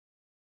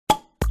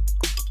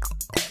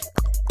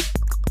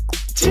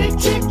Tick,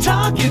 tick,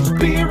 tock, it's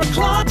beer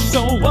o'clock,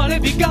 so what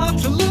have you got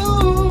to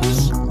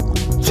lose?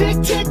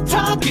 Tick, tick,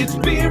 tock, it's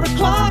beer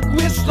o'clock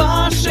with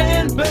Slosh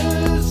and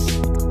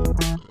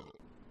Buuz.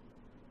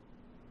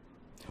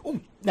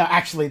 Oh, no,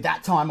 actually,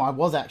 that time I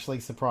was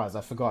actually surprised.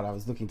 I forgot. I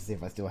was looking to see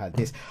if I still had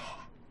this.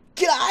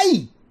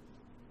 G'day!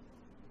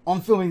 I'm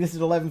filming this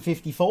at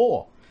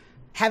 11:54.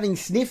 Having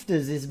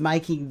snifters is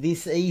making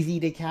this easy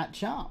to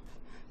catch up.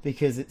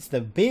 Because it's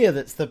the beer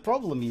that's the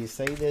problem, you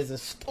see. There's a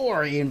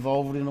story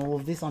involved in all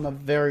of this. I'm a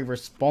very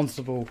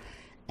responsible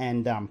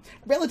and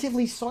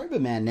relatively sober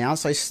man now,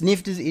 so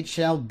snifters it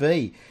shall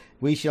be.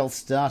 We shall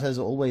start, as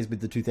always, with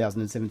the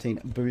 2017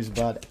 Buuz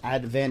Bud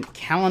Advent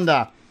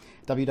Calendar.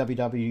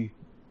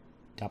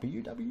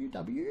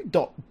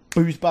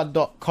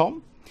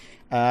 www.boozbud.com.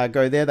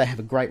 Go there. They have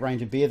a great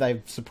range of beer.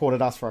 They've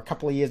supported us for a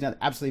couple of years now.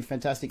 Absolutely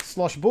fantastic.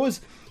 Slosh Buuz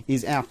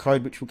is our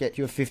code, which will get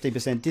you a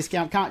 50%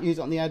 discount. Can't use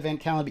it on the Advent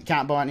calendar, but you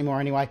can't buy it anymore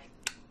anyway.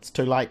 It's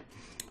too late.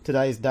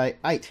 Today is day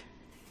 8.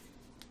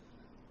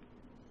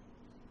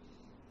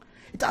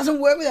 It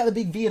doesn't work without a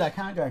big beard. I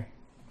can't go.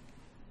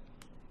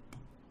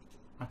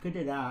 I could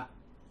do that.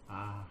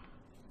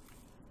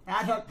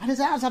 It's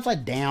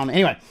upside down.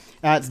 Anyway,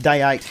 it's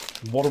day 8.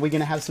 What are we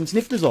going to have some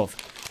snifters of?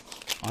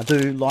 I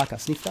do like a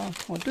snifter.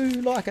 I do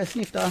like a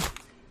snifter.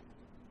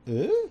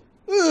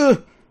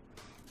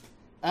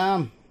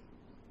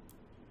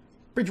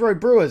 Bridge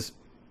Road Brewers.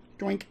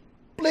 Joink.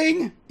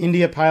 Bling.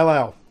 India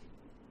Pale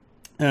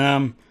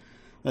Ale.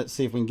 Let's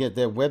see if we can get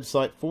their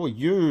website for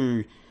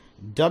you.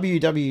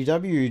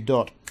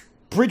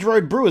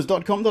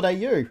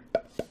 www.bridgeroadbrewers.com.au.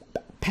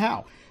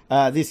 Pow.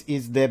 This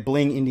is their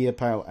Bling India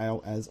Pale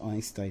Ale, as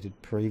I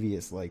stated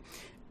previously.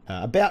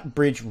 About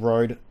Bridge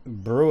Road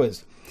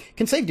Brewers.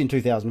 Conceived in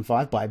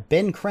 2005 by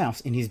Ben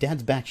Krause in his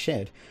dad's back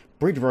shed,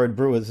 Bridge Road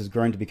Brewers has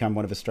grown to become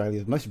one of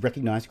Australia's most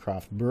recognised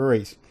craft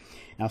breweries.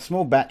 Our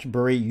small batch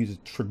brewery uses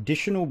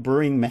traditional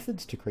brewing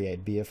methods to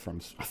create beer from...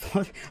 I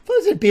thought it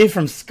said beer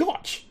from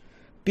scotch.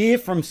 Beer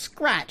from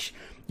scratch,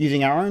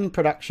 using our own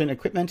production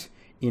equipment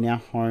in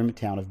our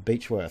hometown of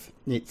Beechworth.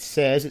 It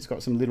says it's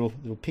got some little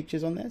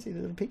pictures on there. See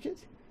the little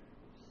pictures?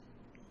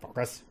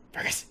 Focus.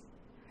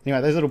 Anyway,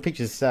 those little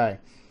pictures say...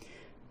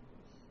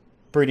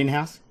 brewed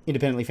in-house,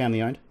 independently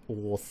family-owned,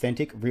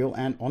 authentic, real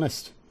and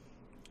honest.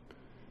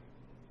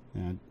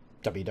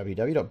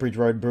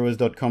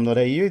 www.bridgeroadbrewers.com.au.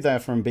 They are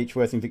from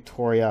Beechworth in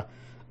Victoria,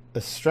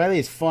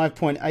 Australia's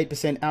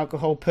 5.8%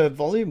 alcohol per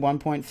volume,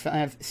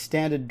 1.5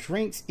 standard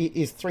drinks. It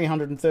is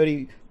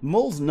 330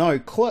 mils, no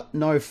clot,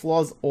 no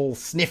flaws, all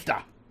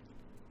snifter.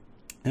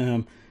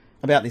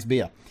 About this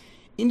beer.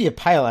 India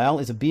Pale Ale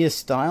is a beer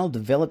style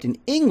developed in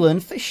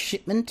England for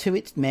shipment to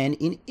its men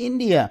in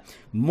India.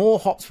 More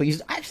hops were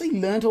used. I actually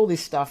learnt all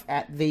this stuff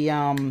at the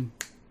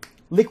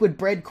liquid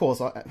bread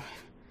course. I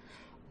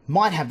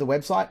might have the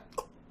website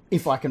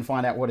if I can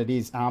find out what it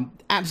is.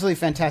 Absolutely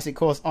fantastic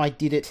course. I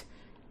did it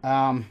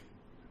on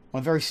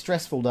a very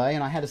stressful day,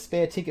 and I had a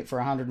spare ticket for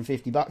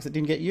 $150 that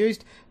didn't get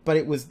used. But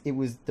it was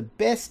the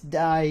best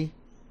day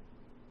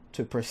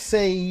to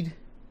precede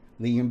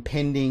the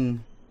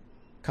impending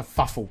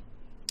kerfuffle.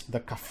 The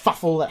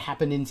kerfuffle that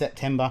happened in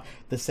September,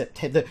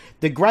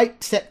 the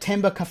great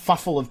September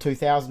kerfuffle of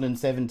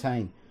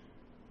 2017.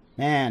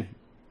 Man,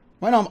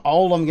 when I'm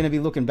old, I'm going to be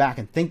looking back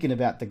and thinking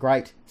about the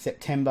great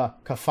September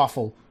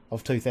kerfuffle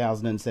of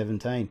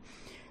 2017.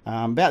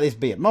 About this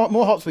beer.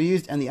 More hops were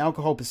used and the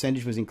alcohol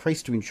percentage was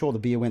increased to ensure the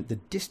beer went the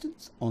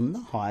distance on the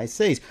high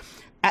seas.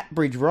 At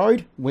Bridge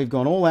Road, we've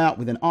gone all out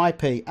with an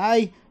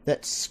IPA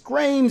that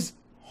screams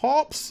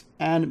hops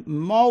and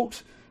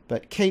malt,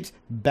 but keeps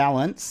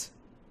balance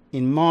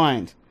in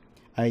mind.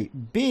 A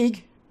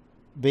big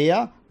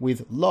beer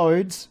with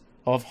loads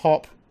of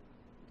hop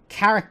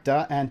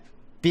character and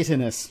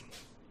bitterness.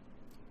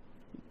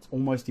 It's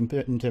almost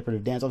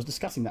interpretive dance. I was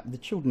discussing that with the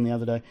children the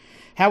other day.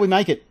 How we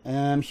make it.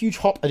 Huge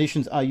hop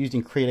additions are used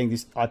in creating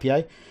this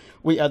IPA.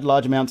 We add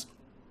large amounts.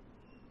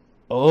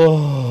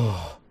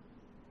 I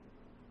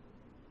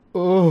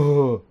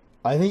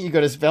think you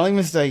got a spelling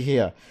mistake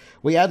here.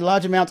 We add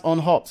large amounts on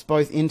hops,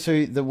 both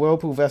into the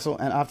whirlpool vessel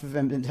and after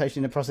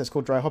fermentation in a process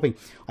called dry hopping.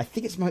 I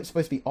think it's supposed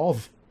to be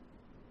of.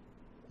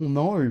 Oh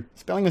no,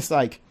 spelling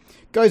mistake.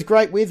 Goes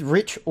great with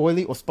rich,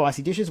 oily or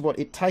spicy dishes. What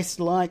it tastes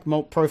like.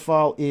 Malt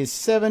profile is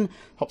 7.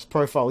 Hops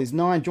profile is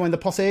 9. Join the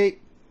posse.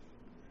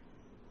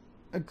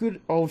 A good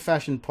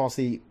old-fashioned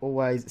posse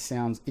always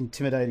sounds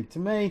intimidating to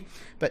me.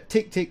 But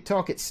tick, tick,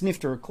 tock, it's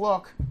snifter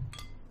o'clock.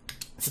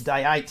 It's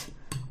day 8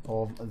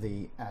 of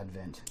the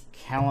Advent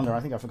calendar. I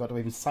think I forgot to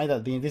even say that at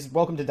the beginning. This is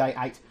welcome to day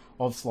 8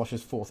 of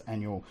Slosh's 4th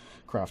annual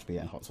craft beer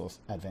and hot sauce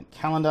Advent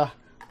calendar.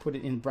 Put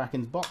it in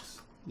Bracken's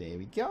box. There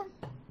we go.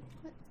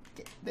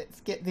 Let's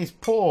get this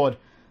poured.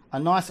 A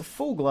nice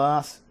full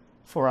glass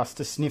for us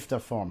to snifter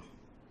from.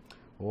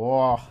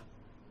 Oh,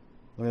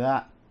 look at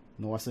that.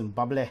 Nice and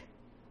bubbly.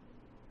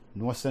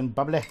 Nice and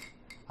bubbly.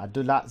 I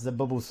do like the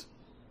bubbles.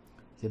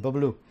 The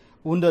bubble.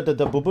 Under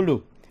the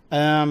bubble.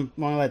 I'm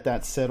going to let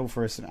that settle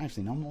for a second.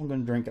 Actually, no, I'm not going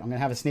to drink it. I'm going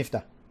to have a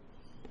snifter.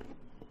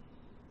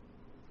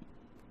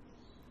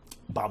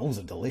 Bubbles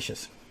are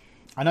delicious.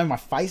 I know my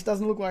face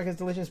doesn't look like it's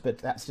delicious, but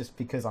that's just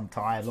because I'm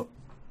tired. Look.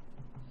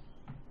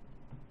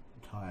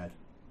 I'm tired.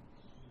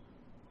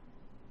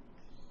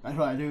 That's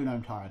what I do when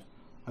I'm tired.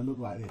 I look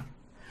like this.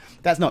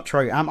 That's not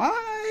true.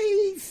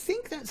 I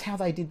think that's how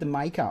they did the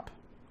makeup.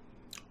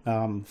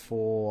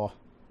 For...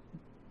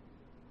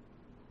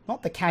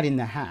 Not the Cat in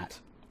the Hat.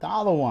 The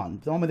other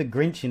one. The one with the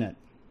Grinch in it.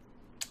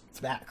 It's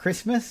about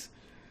Christmas.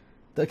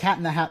 The Cat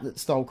in the Hat that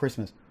stole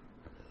Christmas.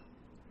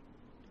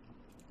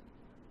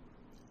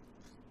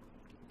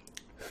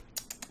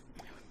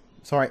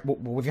 Sorry, well,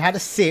 we've had a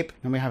sip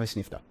and we have a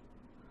snifter.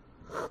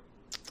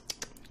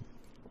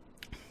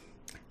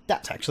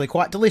 That's actually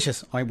quite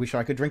delicious. I wish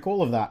I could drink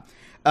all of that.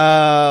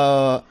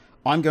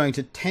 I'm going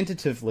to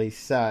tentatively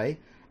say,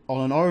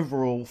 on an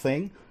overall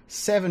thing,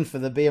 7 for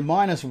the beer,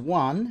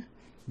 -1,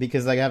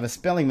 because they have a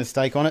spelling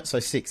mistake on it, so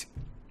 6.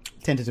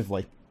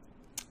 Tentatively.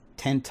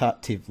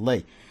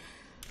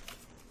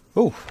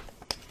 Ooh.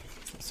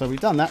 So we've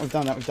done that, we've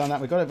done that.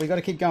 We've got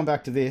to keep going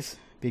back to this,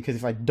 because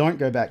if I don't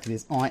go back to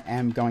this, I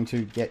am going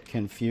to get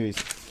confused.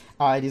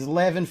 It is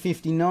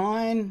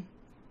 11:59.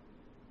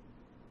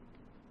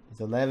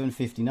 It's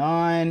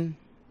 11:59.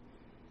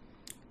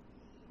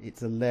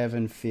 It's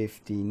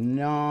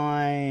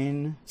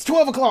 11:59. It's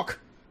 12 o'clock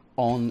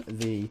on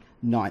the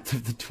 9th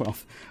of the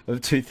 12th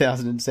of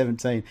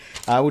 2017.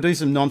 We'll do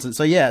some nonsense.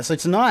 So yeah, so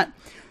tonight,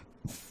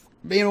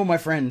 me and all my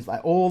friends,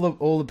 like all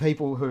the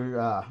people who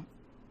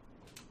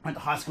went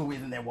to high school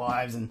with and their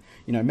wives, and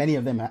you know, many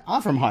of them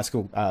are from high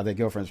school, their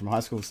girlfriends from high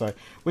school, so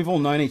we've all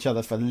known each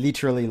other for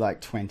literally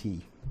like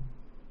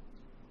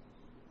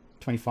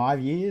 25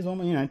 years, or,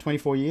 you know,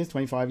 24 years,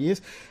 25 years.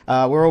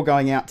 We're all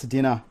going out to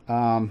dinner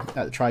at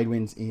the Trade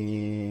Winds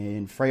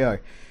in Freo.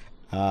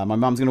 My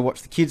mum's going to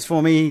watch the kids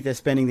for me. They're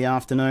spending the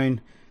afternoon,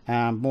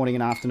 morning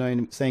and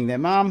afternoon, seeing their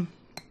mum.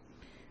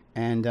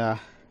 And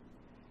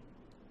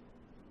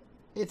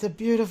it's a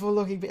beautiful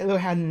looking beer.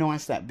 Look how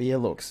nice that beer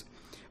looks.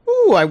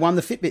 Ooh, I won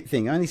the Fitbit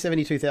thing. Only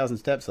 72,000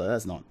 steps, so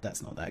that's not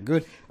that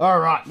good. All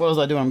right, what was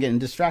I doing? I'm getting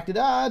distracted.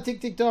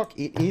 Tick tock.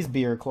 It is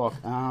beer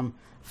o'clock. Found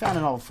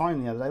an old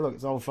phone the other day. Look,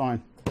 it's an old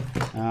phone.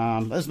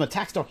 Those are my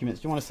tax documents.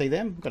 Do you want to see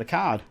them? I've got a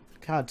card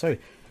too.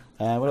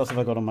 What else have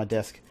I got on my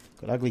desk?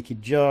 Got Ugly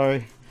Kid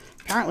Joe.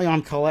 Apparently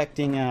I'm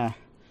collecting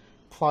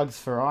plugs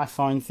for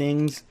iPhone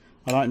things.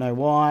 I don't know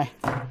why.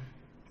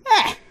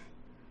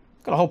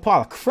 Got a whole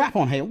pile of crap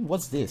on here.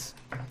 What's this?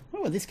 I don't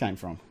know where this came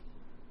from.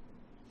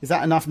 Is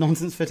that enough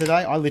nonsense for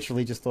today? I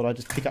literally just thought I'd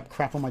just pick up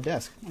crap on my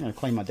desk. I'm going to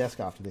clean my desk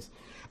after this.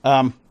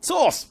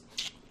 Sauce!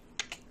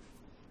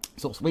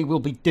 We will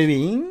be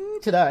doing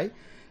today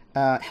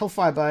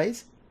Hellfire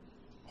Bay's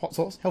hot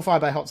sauce.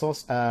 Hellfire Bay hot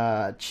sauce.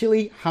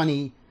 Chili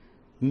honey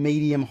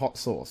medium hot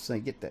sauce. So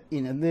you get that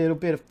in a little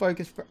bit of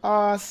focus for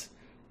us.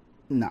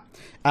 No.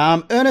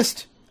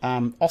 Ernest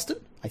Austin,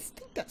 I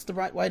think that's the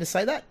right way to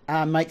say that,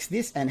 makes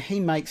this, and he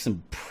makes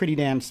some pretty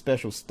damn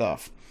special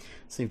stuff.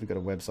 Let's see if we've got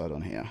a website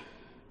on here.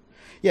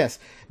 Yes,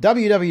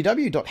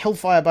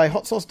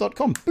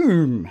 www.hellfirebayhotsauce.com.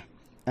 Boom!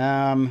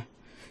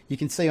 You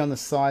can see on the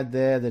side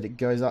there that it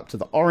goes up to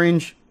the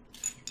orange.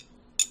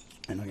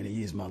 And I'm going to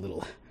use my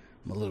little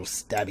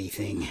stabby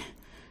thing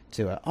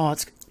to...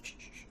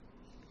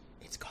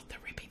 it's got the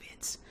rippy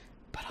bits.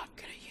 But I'm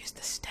going to use the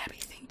stabby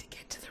thing to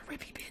get to the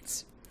rippy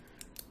bits.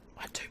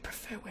 I do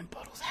prefer when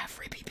bottles have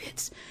rippy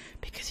bits,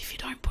 because if you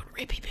don't put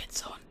rippy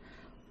bits on,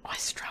 I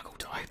struggle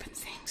to open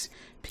things,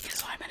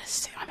 because I'm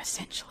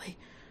essentially...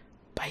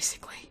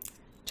 basically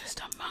just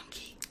a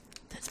monkey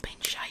that's been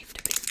shaved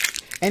a bit.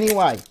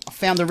 Anyway, I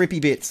found the rippy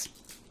bits.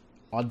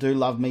 I do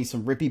love me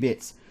some rippy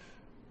bits.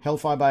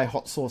 Hellfire Bay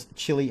hot sauce,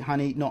 chili,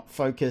 honey, not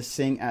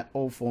focusing at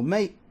all for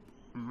me.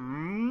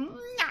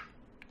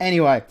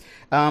 Anyway,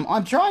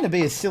 I'm trying to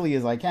be as silly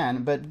as I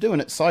can, but doing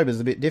it sober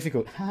is a bit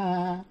difficult.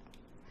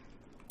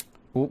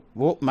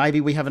 Well, maybe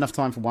we have enough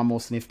time for one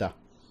more snifter.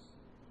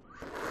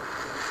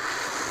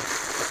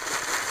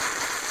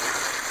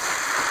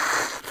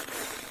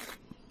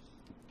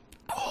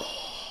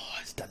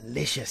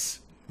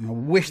 Delicious. I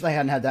wish they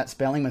hadn't had that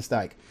spelling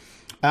mistake.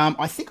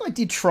 I think I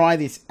did try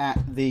this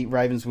at the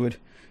Ravenswood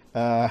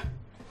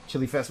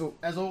Chili Festival.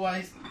 As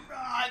always,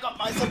 I got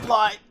my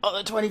supply on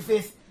the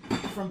 25th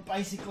from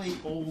basically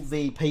all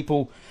the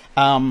people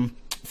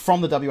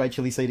from the WA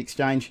Chili Seed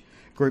Exchange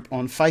group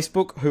on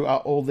Facebook, who are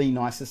all the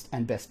nicest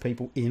and best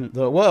people in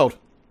the world.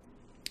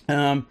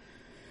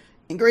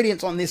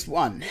 Ingredients on this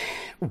one: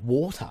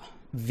 water,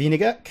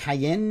 vinegar,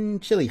 cayenne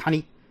chili,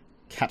 honey,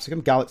 capsicum,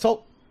 garlic,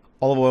 salt,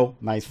 olive oil,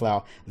 maize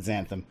flour,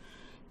 xanthan,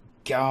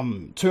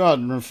 gum,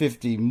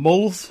 250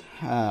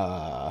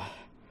 ml.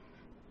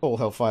 All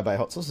Hellfire Bay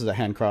hot sauces are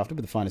handcrafted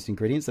with the finest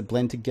ingredients that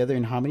blend together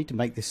in harmony to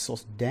make this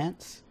sauce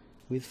dance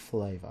with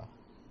flavour.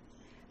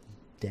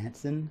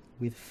 Dancing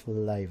with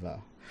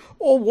flavour.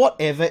 Or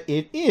whatever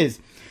it is.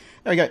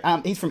 There we go.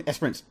 He's from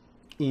Esperance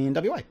in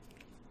WA.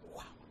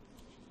 Wow.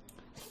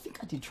 I think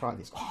I did try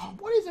this. Oh,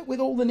 what is it with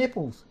all the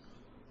nipples?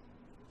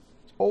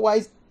 It's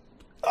always...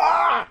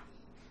 I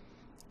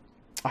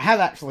have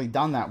actually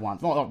done that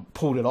once. Not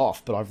pulled it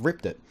off, but I've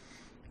ripped it.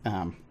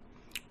 So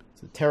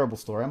It's a terrible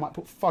story. I might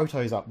put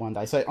photos up one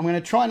day. So I'm going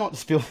to try not to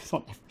spill this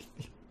on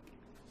everything.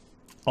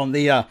 On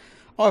the, oh,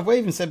 have we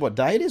even said what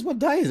day it is? What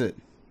day is it?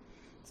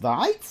 It's the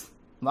 8th?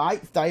 The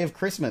 8th day of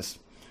Christmas.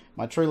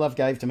 My true love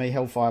gave to me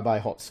Hellfire Bay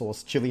hot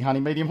sauce, chili honey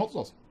medium hot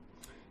sauce.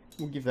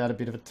 We'll give that a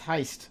bit of a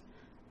taste.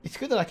 It's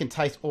good that I can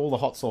taste all the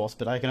hot sauce,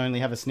 but I can only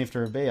have a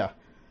snifter of beer.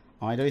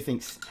 I do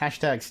think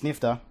hashtag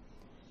snifter.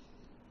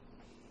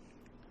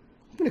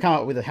 I'm going to come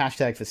up with a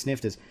hashtag for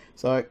snifters.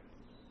 So,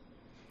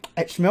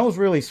 it smells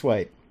really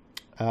sweet.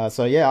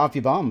 So yeah, up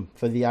your bum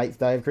for the 8th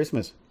day of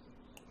Christmas.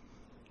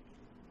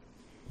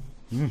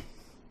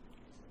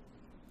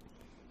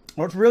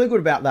 What's really good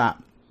about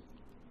that,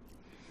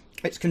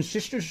 its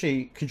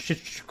consistency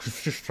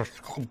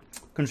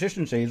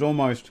is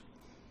almost...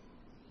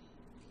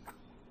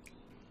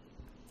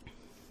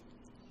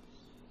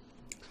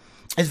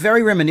 It's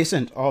very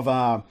reminiscent of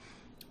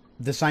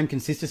the same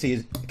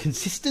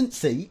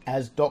consistency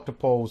as Dr.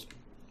 Paul's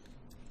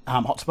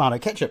hot tomato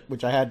ketchup,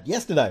 which I had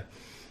yesterday.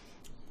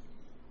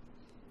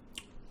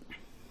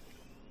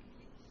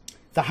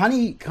 The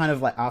honey kind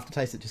of like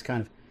aftertaste, it just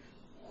kind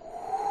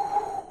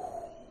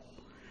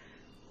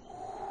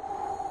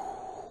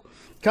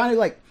of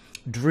like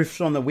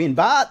drifts on the wind,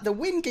 but the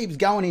wind keeps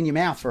going in your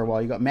mouth for a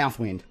while. You got mouth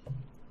wind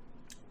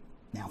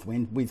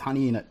with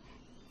honey in it.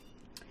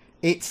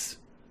 It's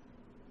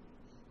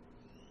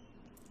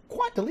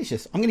quite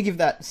delicious. I'm going to give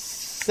that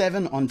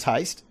 7 on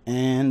taste,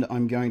 and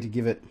I'm going to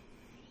give it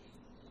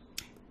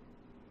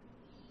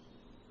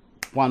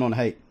 1 on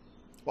heat.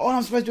 Oh,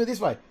 I'm supposed to do it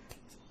this way.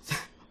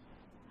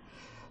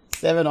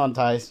 7 on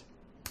taste,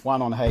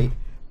 1 on heat,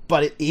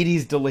 but it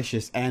is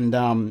delicious,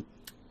 and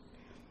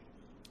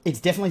it's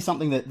definitely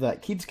something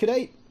that kids could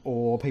eat,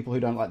 or people who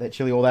don't like that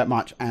chili all that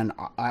much, and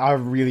I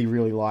really,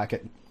 really like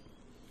it.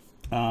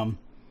 All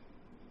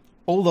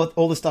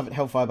the stuff at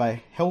Hellfire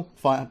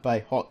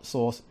Bay hot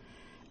sauce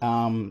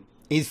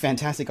is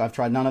fantastic. I've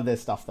tried none of their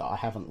stuff that I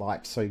haven't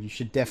liked, so you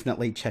should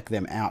definitely check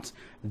them out.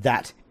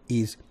 That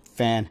is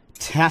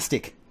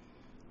fantastic.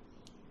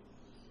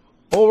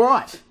 All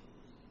right.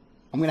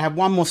 I'm going to have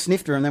one more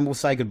snifter and then we'll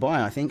say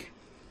goodbye, I think.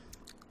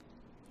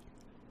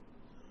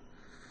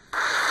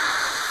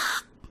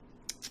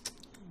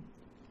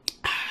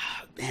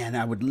 Man,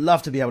 I would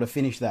love to be able to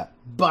finish that.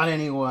 But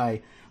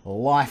anyway,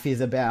 life is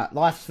for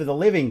the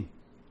living.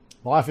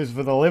 Life is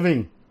for the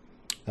living.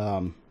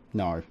 No,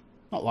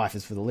 not life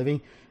is for the living.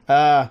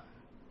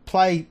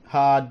 Play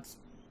hard,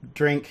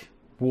 drink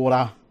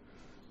water.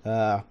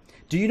 Do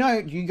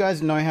you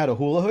guys know how to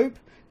hula hoop?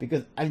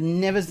 Because I've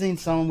never seen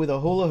someone with a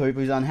hula hoop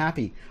who's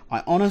unhappy.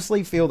 I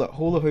honestly feel that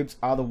hula hoops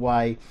are the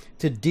way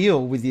to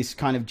deal with this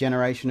kind of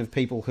generation of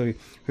people who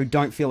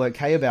don't feel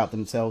okay about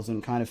themselves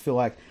and kind of feel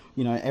like,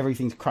 you know,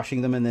 everything's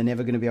crushing them and they're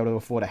never going to be able to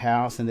afford a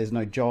house and there's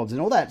no jobs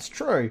and all that's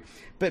true.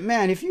 But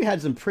man, if you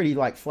had some pretty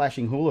like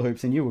flashing hula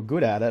hoops and you were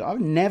good at it,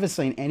 I've never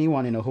seen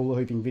anyone in a hula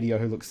hooping video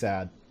who looks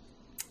sad.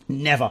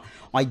 Never.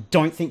 I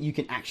don't think you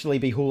can actually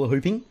be hula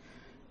hooping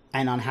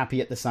and unhappy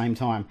at the same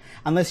time,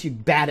 unless you're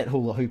bad at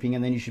hula hooping,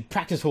 and then you should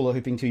practice hula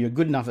hooping till you're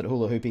good enough at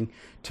hula hooping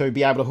to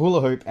be able to hula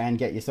hoop and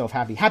get yourself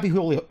happy. Happy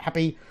hula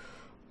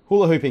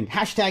hooping.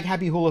 Hashtag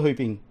happy hula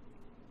hooping.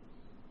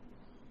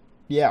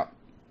 Yeah.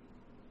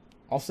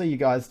 I'll see you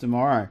guys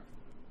tomorrow.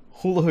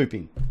 Hula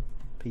hooping.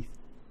 Peace.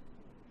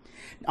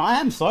 I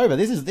am sober.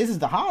 This is a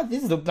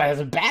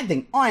bad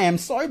thing. I am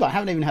sober. I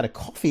haven't even had a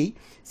coffee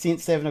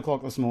since 7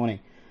 o'clock this morning.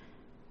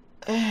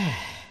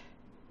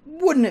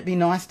 Wouldn't it be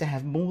nice to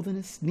have more than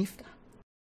a snifter?